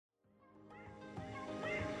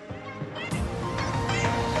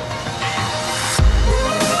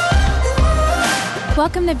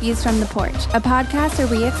Welcome to Views from the Porch, a podcast where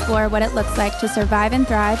we explore what it looks like to survive and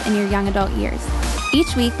thrive in your young adult years.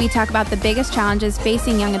 Each week, we talk about the biggest challenges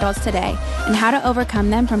facing young adults today and how to overcome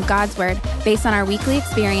them from God's Word based on our weekly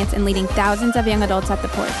experience in leading thousands of young adults at the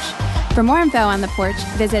porch. For more info on the porch,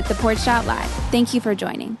 visit theporch.live. Thank you for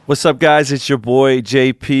joining. What's up, guys? It's your boy,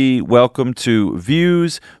 JP. Welcome to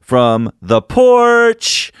Views from the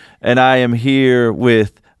Porch. And I am here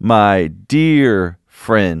with my dear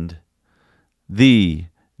friend, the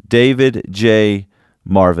David J.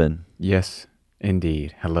 Marvin. Yes,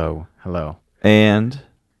 indeed. Hello. And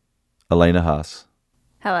Elena Haas,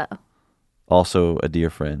 Hello. also a dear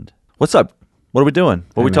friend. What's up? What are we doing?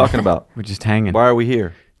 What are we talking about? We're just hanging. Why are we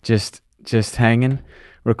here? Just hanging,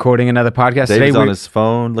 recording another podcast. David's Today on his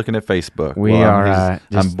phone looking at Facebook.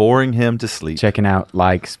 I'm boring him to sleep. checking out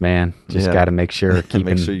likes, man. Just got to make sure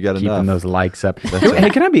keeping you got enough. keeping those likes up. Hey,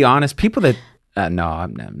 can I be honest? People that no,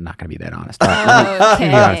 I'm not going to be that honest. Let me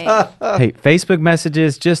be honest. Hey, Facebook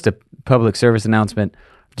messages, just a public service announcement.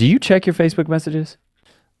 Do you check your Facebook messages?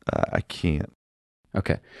 I can't.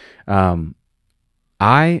 Okay.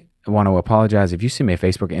 I want to apologize if you send me a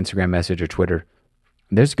Facebook, Instagram message, or Twitter.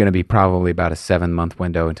 There's going to be probably about a 7-month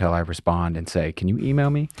window until I respond and say, can you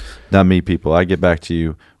email me? Not me, people. I get back to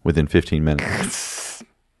you within 15 minutes.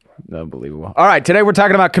 Unbelievable. All right. Today we're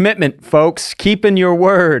talking about commitment, folks. Keeping your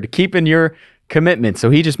word, keeping your commitment. So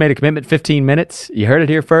he just made a commitment 15 minutes. You heard it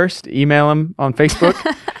here first. Email him on Facebook.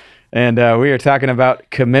 And we are talking about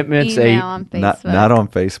commitments. Email on Facebook. Not on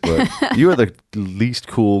Facebook. You are the least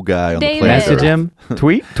cool guy on the David. planet. Message him.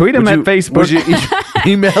 Tweet him at Facebook. Would you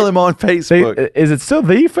email him on Facebook? Is it still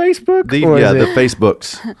the Facebook? The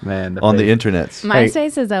Facebooks Man, on the internets.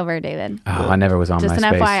 MySpace is over, David. Oh, I never was on Just an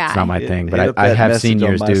MySpace. FYI. It's not my thing, Hit but up I that have message seen on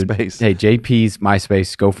yours, dude. MySpace. Hey, JP's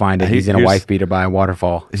MySpace. Go find it. He's in a Here's- wife beater by a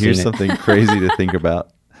waterfall. Here's Seen it. something crazy to think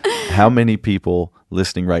about. How many people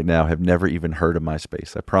listening right now have never even heard of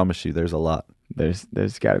MySpace? I promise you there's a lot. There's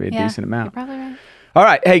got to be a decent amount. You're probably right. All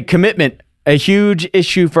right. Hey, commitment, a huge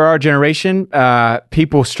issue for our generation.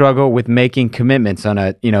 People struggle with making commitments on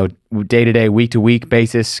a day-to-day, week-to-week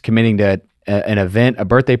basis, committing to an event, a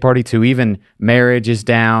birthday party, to even marriage is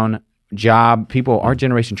down, job. Our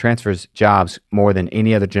generation transfers jobs more than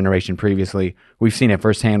any other generation previously. We've seen it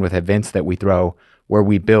firsthand with events that we throw where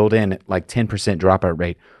we build in like 10% dropout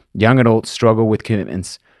rate. Young adults struggle with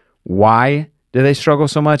commitments. Why do they struggle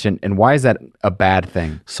so much, and why is that a bad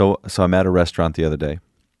thing? So I'm at a restaurant the other day,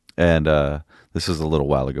 and this is a little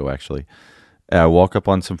while ago actually. And I walk up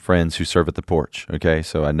on some friends who serve at the porch. Okay,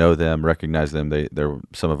 so I know them, recognize them. They're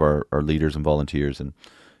some of our leaders and volunteers, and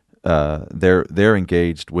they're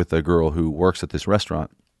engaged with a girl who works at this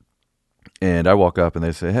restaurant. And I walk up and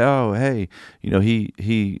they say, "Oh, hey,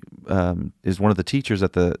 he is one of the teachers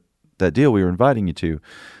at that deal we were inviting you to."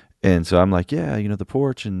 And so I'm like, "Yeah, the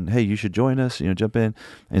porch, and hey, you should join us, jump in."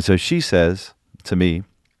 And so she says to me,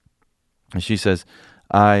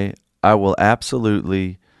 I will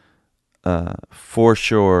absolutely, for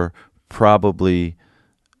sure, probably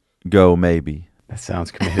go, maybe. That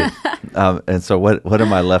sounds committed. And so what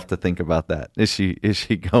am I left to think about that? Is she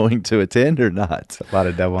going to attend or not? A lot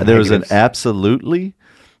of double There was an negatives. absolutely,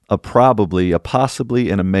 a probably, a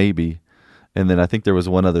possibly, and a maybe. And then I think there was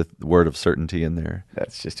one other word of certainty in there.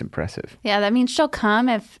 That's just impressive. Yeah, that means she'll come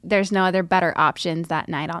if there's no other better options that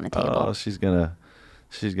night on the table. Oh, she's gonna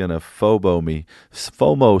FOBO me.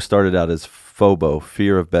 FOMO started out as phobo,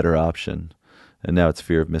 fear of better option, and now it's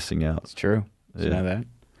fear of missing out. It's true. Did you Yeah. know that?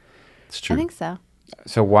 It's true. I think so.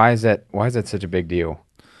 So why is that such a big deal?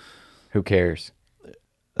 Who cares?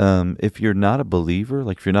 If you're not a believer,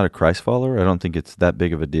 like if you're not a Christ follower, I don't think it's that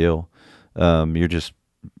big of a deal. You're just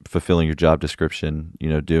fulfilling your job description,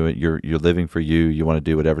 you're living for you. You want to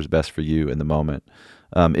do whatever's best for you in the moment.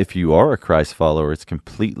 If you are a Christ follower, it's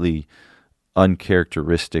completely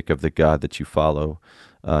uncharacteristic of the God that you follow.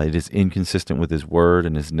 It is inconsistent with his word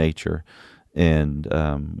and his nature. And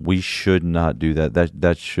we should not do that.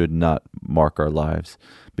 That should not mark our lives,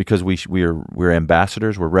 because we're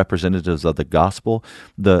ambassadors. We're representatives of the gospel.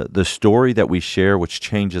 The story that we share, which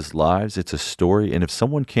changes lives, it's a story. And if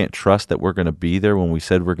someone can't trust that we're going to be there when we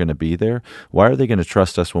said we're going to be there, why are they going to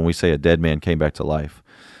trust us when we say a dead man came back to life?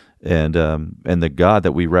 And the God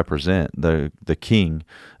that we represent, the King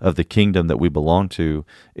of the kingdom that we belong to,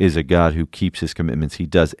 is a God who keeps his commitments. He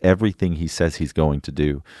does everything he says he's going to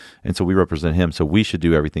do. And so we represent him. So we should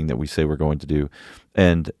do everything that we say we're going to do.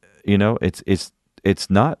 And,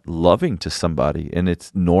 it's not loving to somebody, and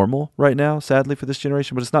it's normal right now, sadly, for this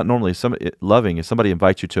generation, but it's not normally loving if somebody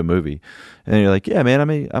invites you to a movie and you're like, "Yeah,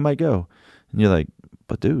 man, I might go." And you're like,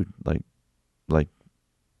 "But dude,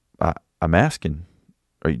 I'm asking,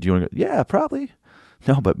 do you want to go?" "Yeah, probably."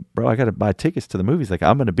 No, but bro, I got to buy tickets to the movies. Like,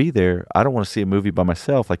 I'm going to be there. I don't want to see a movie by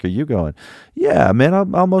myself. Like, are you going? Yeah, man,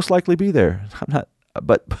 I'll most likely be there. I'm not.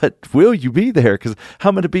 But will you be there? Because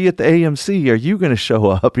I'm going to be at the AMC. Are you going to show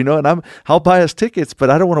up? You know, and I'll buy us tickets, but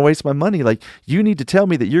I don't want to waste my money. Like, you need to tell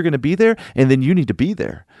me that you're going to be there, and then you need to be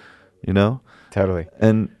there. You know, Totally.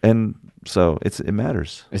 And so it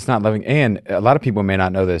matters. It's not loving. And a lot of people may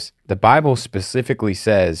not know this. The Bible specifically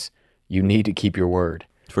says you need to keep your word.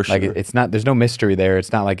 For sure. Like it's not. There's no mystery there.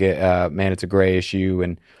 It's not like man, it's a gray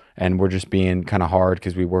issue, and we're just being kind of hard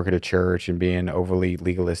because we work at a church and being overly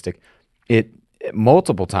legalistic. It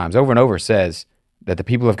multiple times over and over says that the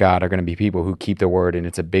people of God are going to be people who keep their word, and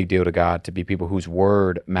it's a big deal to God to be people whose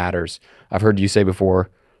word matters. I've heard you say before,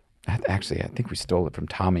 actually, I think we stole it from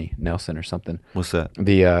Tommy Nelson or something. What's that?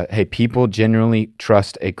 Hey, people genuinely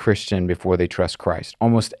trust a Christian before they trust Christ.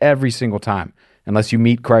 Almost every single time. Unless you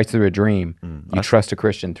meet Christ through a dream, you trust a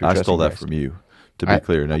Christian through trusting I stole that Christ. from you, to be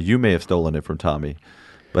clear. Now, you may have stolen it from Tommy,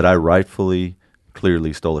 but I rightfully,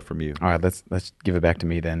 clearly stole it from you. All right, let's give it back to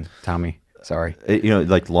me then, Tommy. Sorry.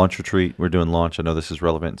 Like launch retreat, we're doing launch. I know this is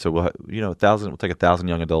relevant. So we'll take 1,000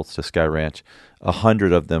 young adults to Sky Ranch.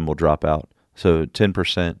 100 of them will drop out. So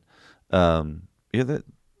 10%.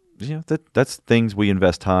 That's things we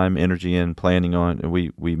invest time, energy in, planning on, and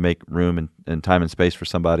we make room and time and space for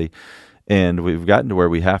somebody. And we've gotten to where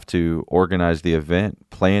we have to organize the event,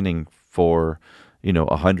 planning for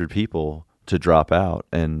 100 people to drop out,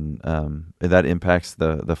 and that impacts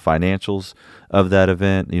the financials of that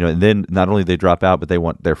event. And then not only they drop out, but they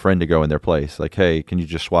want their friend to go in their place. Like, hey, can you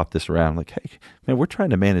just swap this around? Like, hey, man, we're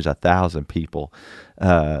trying to manage 1,000 people.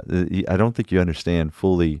 I don't think you understand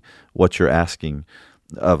fully what you're asking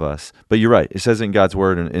of us. But you're right. It says in God's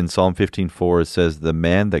word in Psalm 15:4, it says, the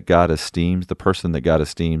man that God esteems, the person that God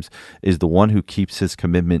esteems, is the one who keeps his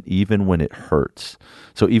commitment even when it hurts.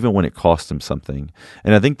 So even when it costs him something.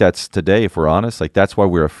 And I think that's today, if we're honest, like that's why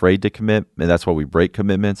we're afraid to commit, and that's why we break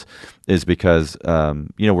commitments, is because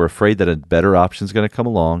we're afraid that a better option is going to come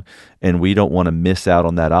along, and we don't want to miss out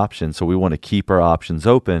on that option. So we want to keep our options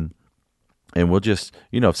open. And we'll just,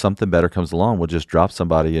 if something better comes along, we'll just drop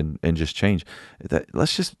somebody and just change.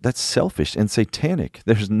 That's selfish and satanic.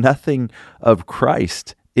 There's nothing of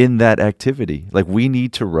Christ in that activity. Like, we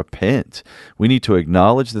need to repent. We need to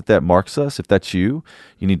acknowledge that marks us. If that's you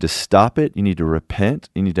need to stop it. You need to repent.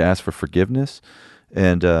 You need to ask for forgiveness.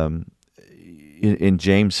 And in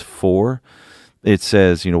James 4, it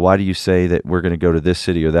says, why do you say that we're going to go to this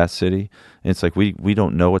city or that city? And it's like we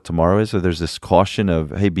don't know what tomorrow is. So there's this caution of,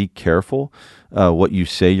 hey, be careful what you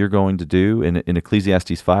say you're going to do. In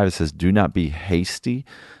Ecclesiastes 5, it says, do not be hasty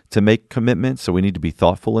to make commitments. So we need to be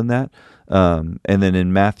thoughtful in that. And then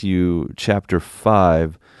in Matthew chapter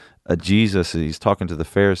 5, Jesus, he's talking to the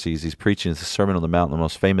Pharisees. He's preaching the Sermon on the Mount, the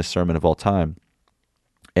most famous sermon of all time.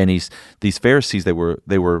 And these Pharisees, they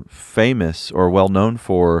were famous or well known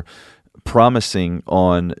for promising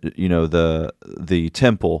on the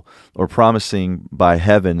temple, or promising by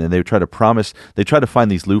heaven, and they try to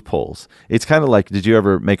find these loopholes. It's kind of like, did you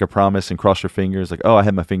ever make a promise and cross your fingers? Like, oh, I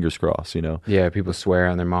had my fingers crossed, Yeah, people swear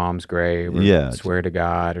on their mom's grave, or swear to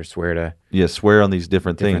God, or swear on these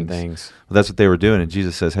different things. Well, that's what they were doing, and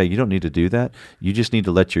Jesus says, hey, you don't need to do that. You just need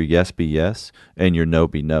to let your yes be yes and your no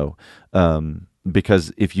be no.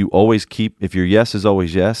 Because if your yes is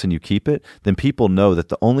always yes and you keep it, then people know that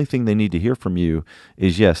the only thing they need to hear from you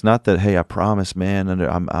is yes. Not that, hey, I promise, man, and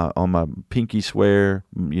I'm on my pinky swear,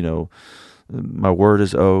 my word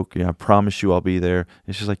is oak. I promise you I'll be there.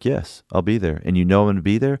 It's just like, yes, I'll be there. And I'm going to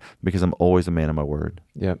be there because I'm always a man of my word.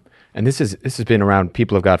 Yep. And this has been around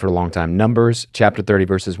people of God for a long time. Numbers chapter 30,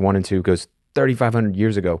 verses 1 and 2 goes 3,500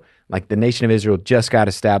 years ago. Like, the nation of Israel just got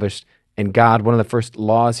established, and God, one of the first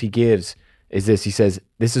laws he gives is this. He says,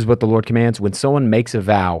 this is what the Lord commands. When someone makes a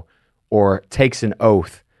vow or takes an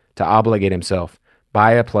oath to obligate himself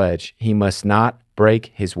by a pledge, he must not break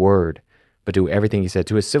his word, but do everything he said.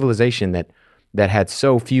 To a civilization that had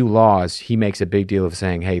so few laws, he makes a big deal of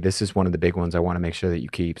saying, hey, this is one of the big ones I want to make sure that you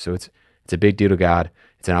keep. So it's a big deal to God.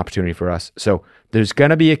 It's an opportunity for us. So there's going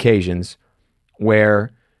to be occasions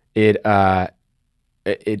where it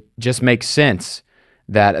just makes sense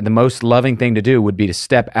that the most loving thing to do would be to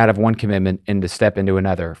step out of one commitment and to step into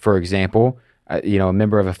another. For example, a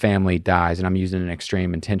member of a family dies, and I'm using an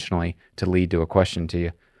extreme intentionally to lead to a question to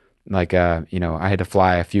you. Like, I had to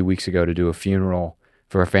fly a few weeks ago to do a funeral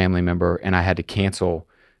for a family member, and I had to cancel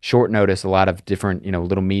short notice a lot of different,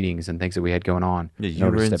 little meetings and things that we had going on. Yeah, you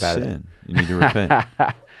were in sin. You need to repent.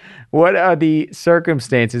 What are the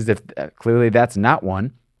circumstances if clearly that's not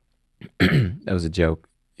one? That was a joke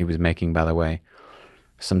he was making, by the way.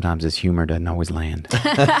 sometimes his humor doesn't always land.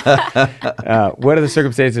 What are the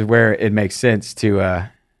circumstances where it makes sense to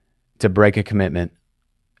break a commitment?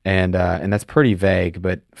 And that's pretty vague,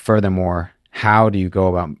 but furthermore, how do you go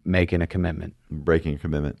about making a commitment? Breaking a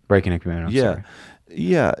commitment. I'm sorry.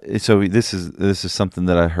 Yeah. So this is something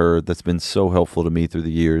that I heard that's been so helpful to me through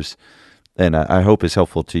the years, and I hope is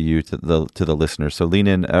helpful to you, to the listeners. So lean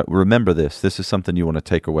in. Remember this. This is something you want to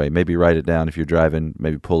take away. Maybe write it down if you're driving.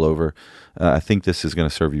 Maybe pull over. I think this is going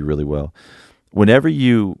to serve you really well. Whenever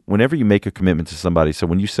you make a commitment to somebody, so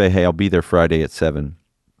when you say, "Hey, I'll be there Friday at 7,"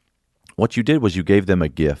 what you did was you gave them a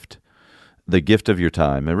gift, the gift of your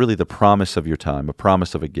time, and really the promise of your time, a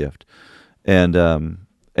promise of a gift, and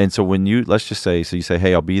so when let's just say, so you say,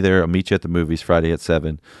 "Hey, I'll be there. I'll meet you at the movies Friday at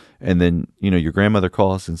 7," and then your grandmother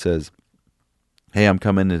calls and says, "Hey, I'm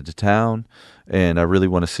coming into town, and I really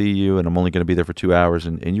want to see you, and I'm only going to be there for 2 hours,"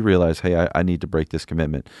 and you realize, "Hey, I need to break this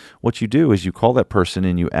commitment." What you do is you call that person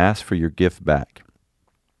and you ask for your gift back,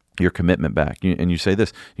 your commitment back, and you say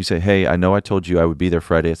this. You say, "Hey, I know I told you I would be there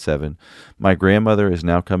Friday at 7. My grandmother is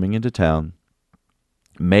now coming into town.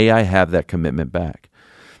 May I have that commitment back?"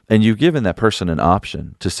 And you've given that person an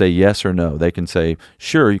option to say yes or no. They can say,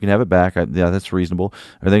 "Sure, you can have it back. Yeah, that's reasonable."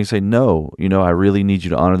 Or they can say, "No, I really need you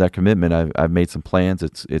to honor that commitment. I've made some plans.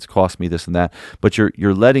 It's cost me this and that." But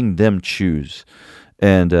you're letting them choose.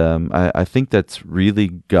 And I think that's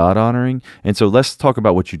really God honoring. And so let's talk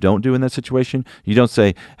about what you don't do in that situation. You don't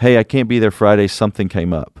say, "Hey, I can't be there Friday. Something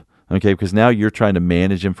came up." Okay, because now you're trying to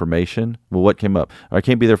manage information. Well, what came up? "I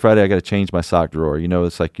can't be there Friday. I got to change my sock drawer."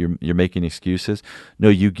 It's like you're making excuses. No,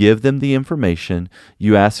 you give them the information.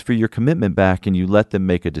 You ask for your commitment back, and you let them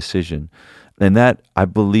make a decision. And that, I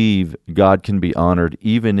believe, God can be honored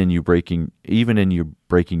even in you breaking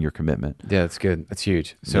your commitment. Yeah, that's good. That's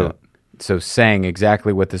huge. So saying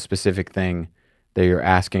exactly what the specific thing that you're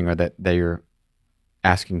asking, or that you're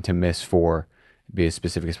asking to miss for, be as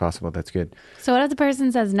specific as possible. That's good. So what if the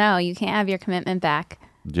person says, "No, you can't have your commitment back"?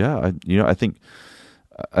 Yeah, I think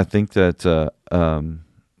that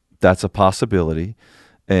that's a possibility,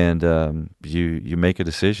 and you make a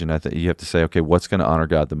decision. I think you have to say, okay, what's going to honor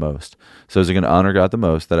God the most? So is it going to honor God the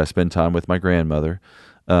most that I spend time with my grandmother,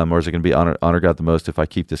 or is it going to be honor God the most if I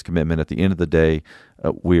keep this commitment? At the end of the day,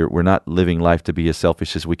 we're not living life to be as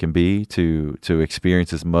selfish as we can be, to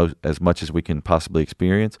experience as much as we can possibly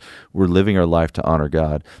experience. We're living our life to honor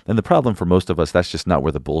God. And the problem for most of us, that's just not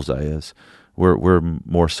where the bullseye is. We're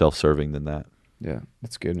more self-serving than that. Yeah,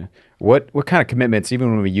 that's good. What kind of commitments,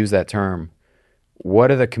 even when we use that term, what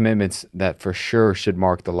are the commitments that for sure should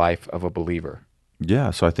mark the life of a believer?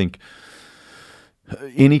 Yeah, so I think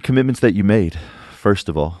any commitments that you made, first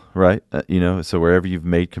of all, right? So wherever you've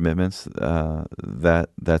made commitments,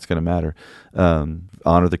 that's going to matter.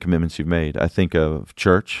 Honor the commitments you've made. I think of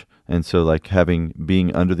church, and so like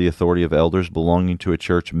being under the authority of elders, belonging to a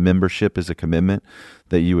church. Membership is a commitment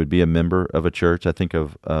that you would be a member of a church. I think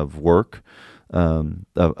of work,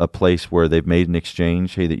 a place where they've made an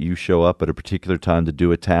exchange. Hey, that you show up at a particular time to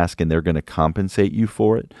do a task, and they're going to compensate you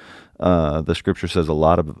for it. The scripture says a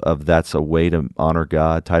lot of that's a way to honor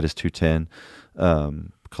God. Titus 2:10.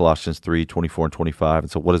 Colossians 3:24 and 25.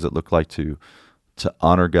 And so what does it look like to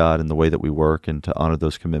honor God in the way that we work and to honor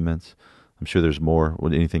those commitments? I'm sure there's more.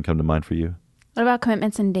 Would anything come to mind for you? What about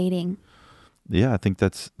commitments in dating? Yeah, I think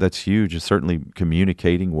that's huge. It's certainly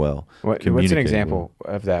communicating well. What's an example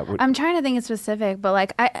of that? I'm trying to think of specific, but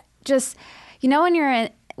like I just,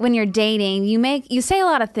 when you're dating, you say a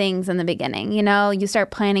lot of things in the beginning. You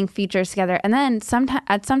start planning futures together, and then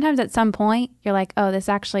sometimes at some point you're like, "Oh, this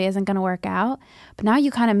actually isn't going to work out." But now you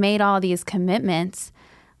kind of made all these commitments,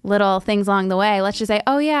 little things along the way. Let's just say,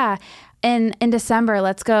 "Oh yeah, in December,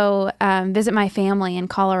 let's go visit my family in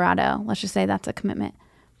Colorado." Let's just say that's a commitment.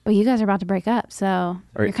 But you guys are about to break up, so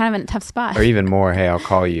you're kind of in a tough spot. Or even more, "Hey, I'll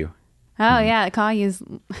call you." Oh yeah, call you's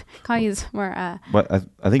more. But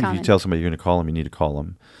I think common. If you tell somebody you're going to call them, you need to call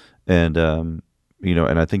them, and and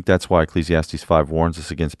I think that's why Ecclesiastes 5 warns us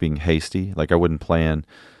against being hasty. Like I wouldn't plan,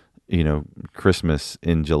 Christmas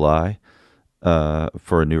in July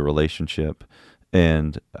for a new relationship,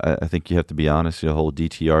 and I think you have to be honest. The whole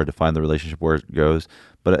DTR, define the relationship where it goes,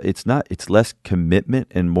 but it's not. It's less commitment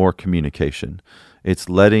and more communication. It's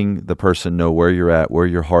letting the person know where you're at, where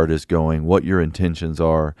your heart is going, what your intentions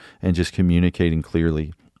are, and just communicating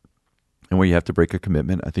clearly. And where you have to break a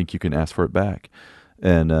commitment, I think you can ask for it back,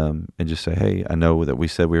 and just say, "Hey, I know that we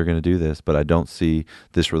said we were going to do this, but I don't see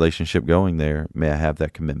this relationship going there. May I have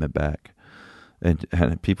that commitment back?"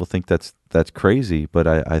 And people think that's crazy, but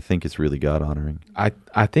I think it's really God honoring.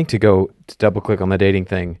 I think to double click on the dating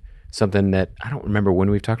thing, something that I don't remember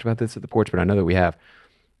when we've talked about this at the porch, but I know that we have.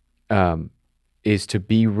 is to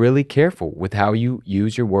be really careful with how you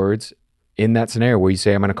use your words in that scenario where you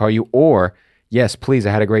say, I'm going to call you, or yes, please,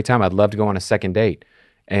 I had a great time. I'd love to go on a second date.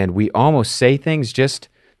 And we almost say things just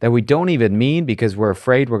that we don't even mean because we're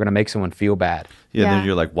afraid we're going to make someone feel bad. Yeah, and Yeah. then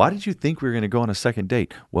you're like, why did you think we were going to go on a second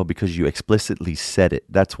date? Well, because you explicitly said it.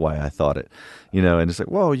 That's why I thought it. And it's like,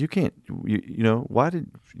 well, you can't, why did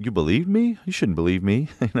you believe me? You shouldn't believe me.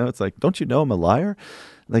 It's like, don't you know I'm a liar?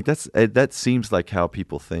 Like that seems like how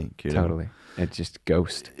people think. Totally. It's just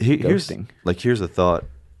Here's ghosting. a thought.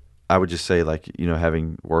 I would just say, like,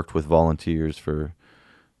 having worked with volunteers for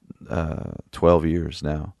 12 years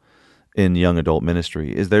now in young adult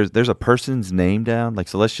ministry, is there's a person's name down. Like,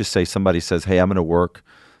 so let's just say somebody says, hey, I'm going to work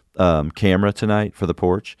camera tonight for the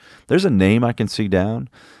porch. There's a name I can see down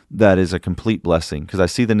that is a complete blessing, because I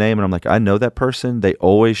see the name and I'm like, I know that person. They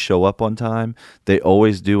always show up on time. They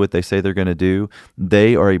always do what they say they're going to do.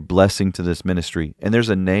 They are a blessing to this ministry. And there's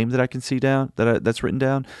a name that I can see down that's written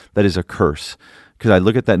down that is a curse. Because I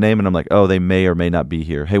look at that name and I'm like, oh, they may or may not be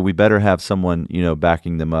here. Hey, we better have someone,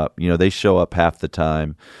 backing them up. They show up half the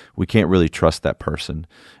time. We can't really trust that person.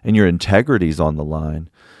 And your integrity's on the line.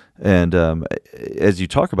 And as you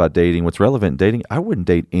talk about dating, what's relevant in dating, I wouldn't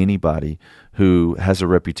date anybody who has a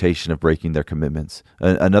reputation of breaking their commitments.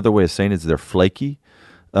 Another way of saying it is they're flaky,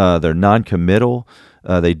 they're non-committal,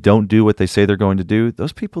 they don't do what they say they're going to do.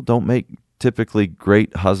 Those people don't make typically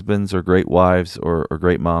great husbands or great wives or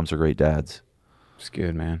great moms or great dads. It's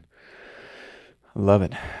good, man. I love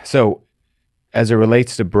it. So as it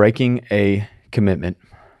relates to breaking a commitment,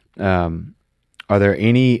 are there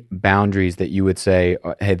any boundaries that you would say,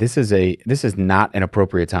 hey, this is not an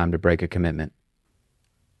appropriate time to break a commitment?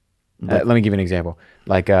 Let me give you an example.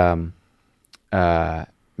 Like, man,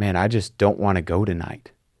 I just don't want to go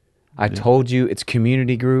tonight. I told you it's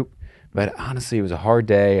community group, but honestly, it was a hard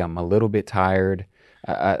day. I'm a little bit tired.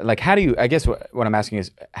 Like, how do you, I guess what I'm asking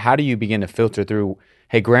is, how do you begin to filter through,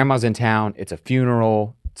 hey, grandma's in town, it's a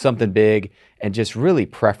funeral, something big, and just really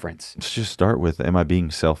preference? Let's just start with, am I being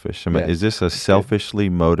selfish? Is this a selfishly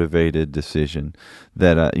motivated decision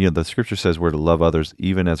that, the scripture says we're to love others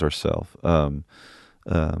even as ourselves.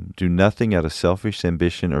 Do nothing out of selfish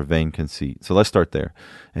ambition or vain conceit. So let's start there.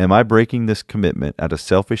 Am I breaking this commitment out of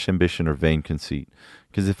selfish ambition or vain conceit?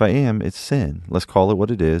 Because if I am, it's sin. Let's call it what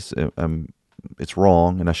it is. It's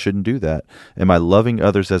wrong, and I shouldn't do that. Am I loving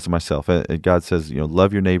others as myself? God says,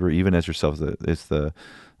 love your neighbor even as yourself. It's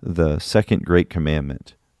the second great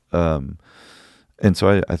commandment. And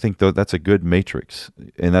so I think that's a good matrix.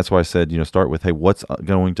 And that's why I said, start with, hey, what's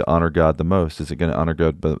going to honor God the most? Is it going to honor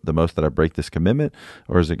God the most that I break this commitment,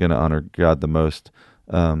 or is it going to honor God the most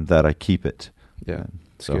that I keep it? Yeah,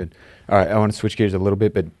 that's good. All right, I want to switch gears a little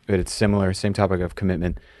bit, but it's similar, same topic of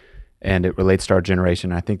commitment, and it relates to our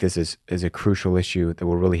generation. I think this is a crucial issue that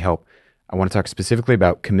will really help. I want to talk specifically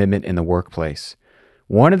about commitment in the workplace.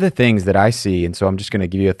 One of the things that I see, and so I'm just going to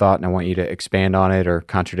give you a thought, and I want you to expand on it or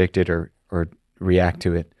contradict it or react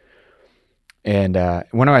to it. And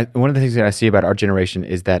one of the things that I see about our generation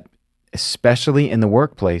is that, especially in the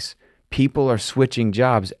workplace, people are switching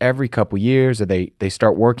jobs every couple years, or they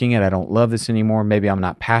start working it. I don't love this anymore. Maybe I'm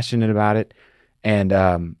not passionate about it. And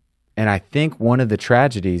I think one of the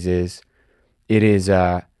tragedies is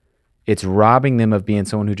it's robbing them of being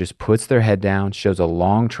someone who just puts their head down, shows a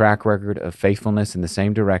long track record of faithfulness in the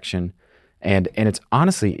same direction. And it's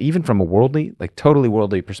honestly, even from a worldly, like totally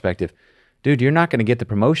worldly perspective, dude, you're not going to get the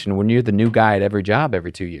promotion when you're the new guy at every job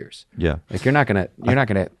every 2 years. Yeah. Like you're not going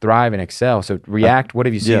to thrive and excel. So react. What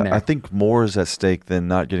have you seen there? I think more is at stake than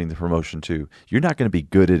not getting the promotion too. You're not going to be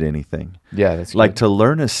good at anything. Yeah, that's like good. To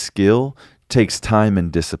learn a skill takes time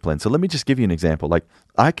and discipline. So let me just give you an example. Like,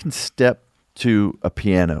 I can step to a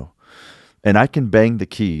piano and I can bang the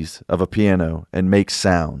keys of a piano and make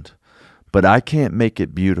sound, but I can't make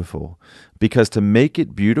it beautiful, because to make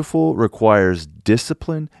it beautiful requires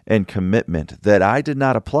discipline and commitment that I did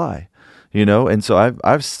not apply. And so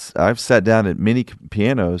I've sat down at many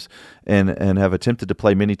pianos and have attempted to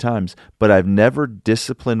play many times, but I've never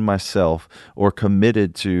disciplined myself or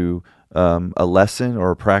committed to a lesson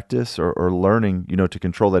or a practice or learning, to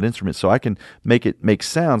control that instrument. So I can make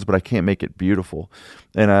sounds, but I can't make it beautiful.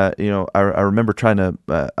 And I remember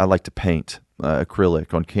I like to paint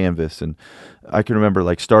acrylic on canvas, and I can remember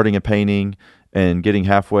like starting a painting and getting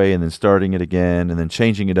halfway and then starting it again and then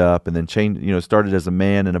changing it up and then started as a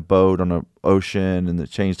man in a boat on an ocean, and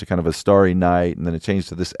it changed to kind of a starry night, and then it changed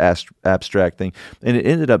to this abstract thing, and it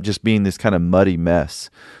ended up just being this kind of muddy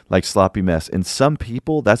mess, like sloppy mess. And some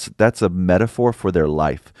people, that's a metaphor for their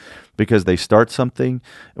life, because they start something,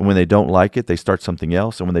 and when they don't like it, they start something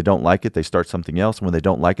else, and when they don't like it, they start something else, and when they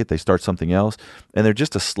don't like it, they start something else, and they're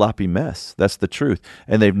just a sloppy mess. That's the truth.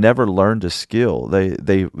 And they've never learned a skill.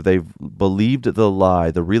 They've believed the lie,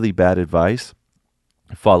 the really bad advice,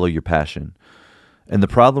 follow your passion. And the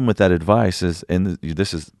problem with that advice is, and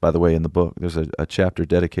this is, by the way, in the book, there's a chapter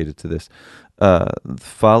dedicated to this,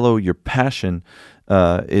 follow your passion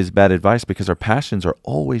is bad advice, because our passions are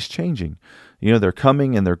always changing. They're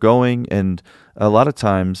coming and they're going, and a lot of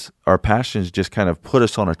times our passions just kind of put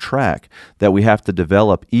us on a track that we have to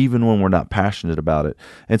develop even when we're not passionate about it.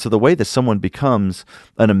 And so the way that someone becomes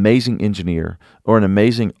an amazing engineer or an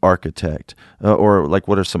amazing architect, or like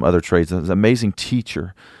what are some other trades, an amazing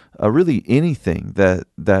teacher, really anything that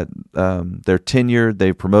they're tenured,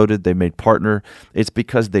 they've promoted, they made partner, it's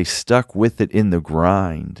because they stuck with it in the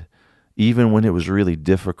grind. Even when it was really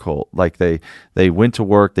difficult, like they went to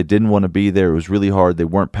work, they didn't want to be there, it was really hard, they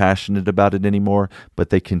weren't passionate about it anymore,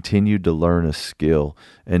 but they continued to learn a skill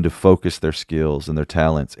and to focus their skills and their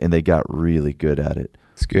talents, and they got really good at it.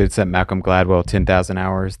 It's good. It's that Malcolm Gladwell 10,000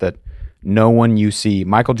 hours that no one you see.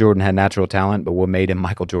 Michael Jordan had natural talent, but what made him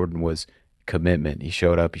Michael Jordan was commitment. He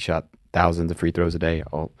showed up, he shot thousands of free throws a day,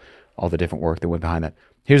 all the different work that went behind that.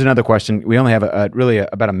 Here's another question. We only have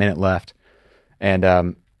about a minute left,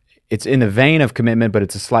 and it's in the vein of commitment, but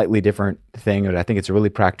it's a slightly different thing. And I think it's a really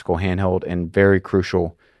practical handheld and very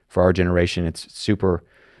crucial for our generation. It's super,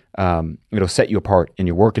 it'll set you apart in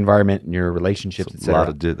your work environment, in your relationships,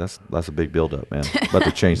 etc. That's a big buildup, man. About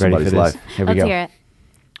to change somebody's life. Here we Let's go. hear it.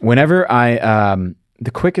 Whenever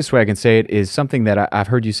the quickest way I can say it is something that I've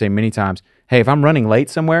heard you say many times. Hey, if I'm running late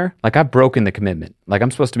somewhere, like I've broken the commitment. Like I'm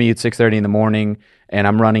supposed to meet at 6:30 in the morning, and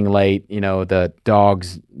I'm running late. The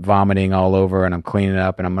dog's vomiting all over, and I'm cleaning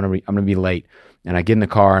up, and I'm gonna be late. And I get in the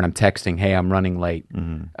car and I'm texting, "Hey, I'm running late."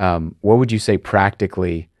 Mm-hmm. What would you say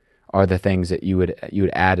practically are the things that you would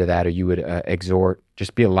add to that, or you would exhort?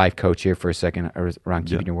 Just be a life coach here for a second around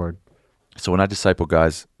keeping your word. So when I disciple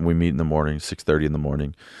guys, we meet in the morning, 6:30 in the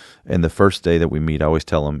morning. And the first day that we meet, I always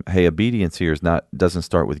tell them, hey, obedience here doesn't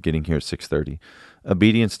start with getting here at 6:30.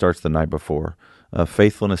 Obedience starts the night before.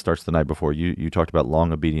 Faithfulness starts the night before. You talked about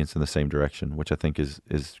long obedience in the same direction, which I think is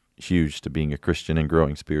huge to being a Christian and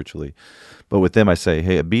growing spiritually. But with them, I say,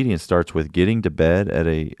 hey, obedience starts with getting to bed at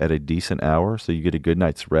a decent hour, so you get a good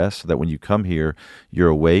night's rest, so that when you come here, you're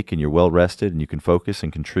awake and you're well rested and you can focus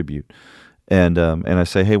and contribute. And I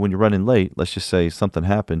say, hey, when you're running late, let's just say something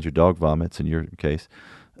happens, your dog vomits in your case,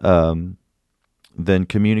 then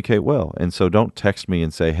communicate well. And so don't text me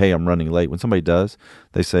and say, hey, I'm running late. When somebody does,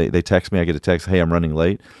 they text me, I get a text, hey, I'm running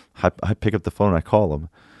late. I pick up the phone and I call them.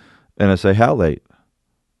 And I say, how late?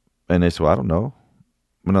 And they say, well, I don't know.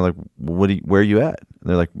 And I'm like, where are you at? And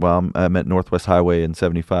they're like, well, I'm at Northwest Highway and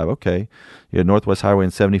 75. Okay. You're at Northwest Highway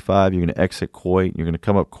and 75. You're going to exit Coit. You're going to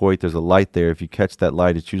come up Coit. There's a light there. If you catch that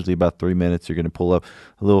light, it's usually about 3 minutes. You're going to pull up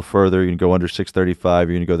a little further. You're going to go under 635.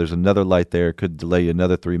 You're going to go, there's another light there. It could delay you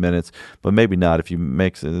another 3 minutes, but maybe not. If you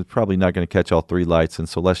mix it, it's probably not going to catch all three lights. And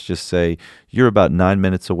so let's just say you're about 9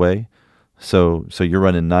 minutes away. So you're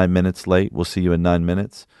running 9 minutes late. We'll see you in 9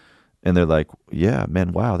 minutes. And they're like, yeah,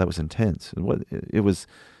 man, wow, that was intense. It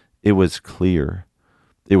was clear.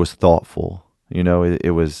 It was thoughtful.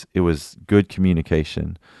 It was good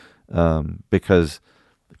communication. Because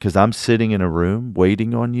I'm sitting in a room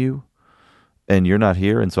waiting on you, and you're not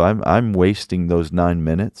here, and so I'm wasting those 9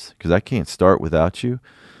 minutes because I can't start without you.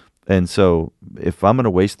 And so if I'm going to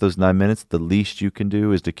waste those 9 minutes, the least you can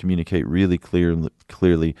do is to communicate really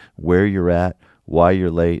clearly where you're at, why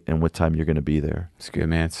you're late, and what time you're going to be there. It's good,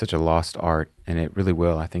 man. It's such a lost art, and it really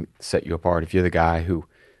will, I think, set you apart. If you're the guy who,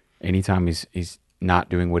 anytime he's not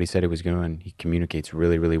doing what he said he was doing, he communicates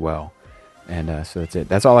really, really well. And so that's it.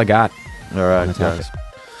 That's all I got. All right, guys.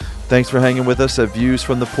 Thanks for hanging with us at Views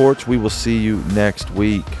from the Porch. We will see you next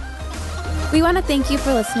week. We want to thank you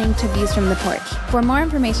for listening to Views from the Porch. For more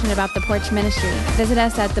information about The Porch Ministry, visit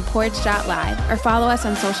us at theporch.live or follow us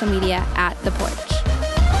on social media at The Porch.